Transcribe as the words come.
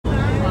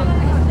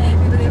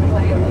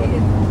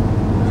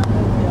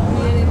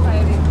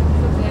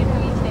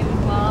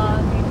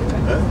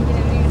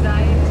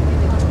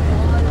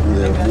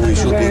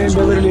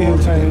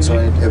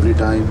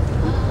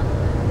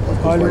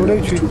Hollywood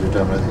Institute,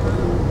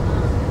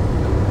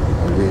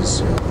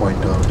 always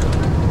point out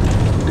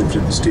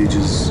different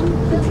stages,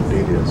 different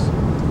areas.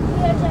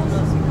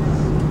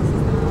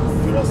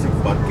 Jurassic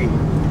Parking.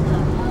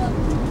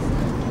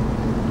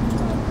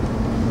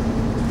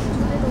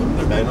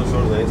 The dinosaurs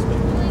are nice.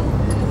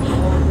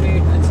 Oh,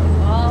 great.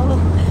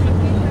 Wow.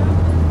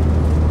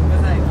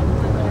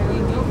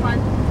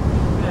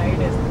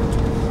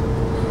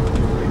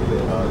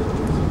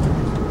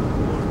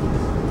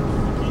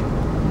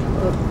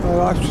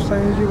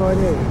 राष्ट्रवादी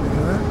वाले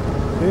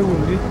हे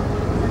बोलली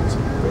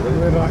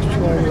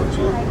राष्ट्रवादी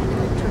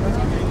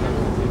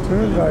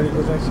गाड़ी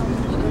पता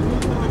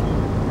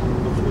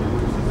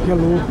क्या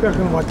लोग क्या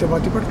करना बातें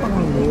बातें पढ़ पा रहे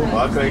हैं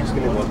पार्क राइड्स के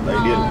लिए बहुत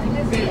ideal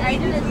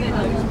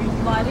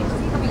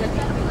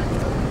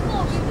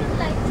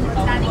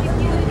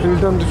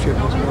Freedom to share.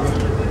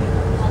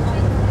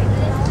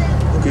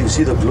 Okay, you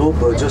see the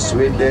globe, just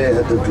wait there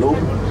at the globe,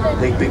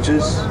 take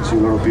pictures, see a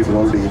lot of people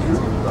already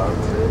here.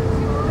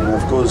 And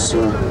of course,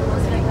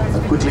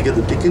 I'll quickly get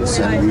the tickets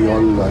and we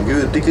all give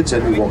you the tickets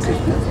and we walk in.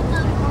 Yeah?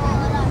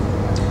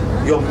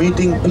 Your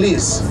meeting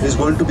place is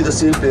going to be the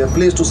same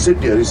place to sit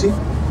here, you see?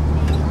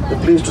 The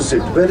place to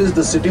sit. Where is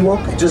the city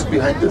walk? Just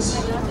behind this.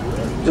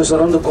 Just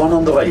around the corner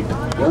on the right.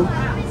 Yeah?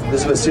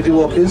 This is where city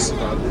walk is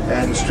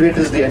and straight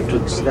is the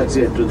entrance. That's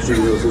the entrance to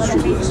Universal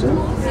Studios. Yeah?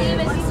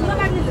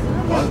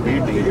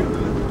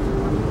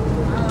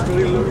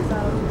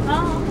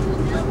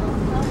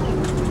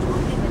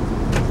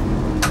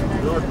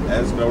 Not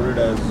as crowded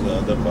as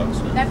other parks.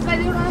 That's why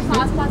they don't have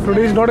fast pass.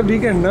 Today is not a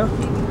weekend, na?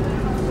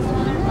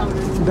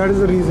 That is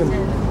the reason.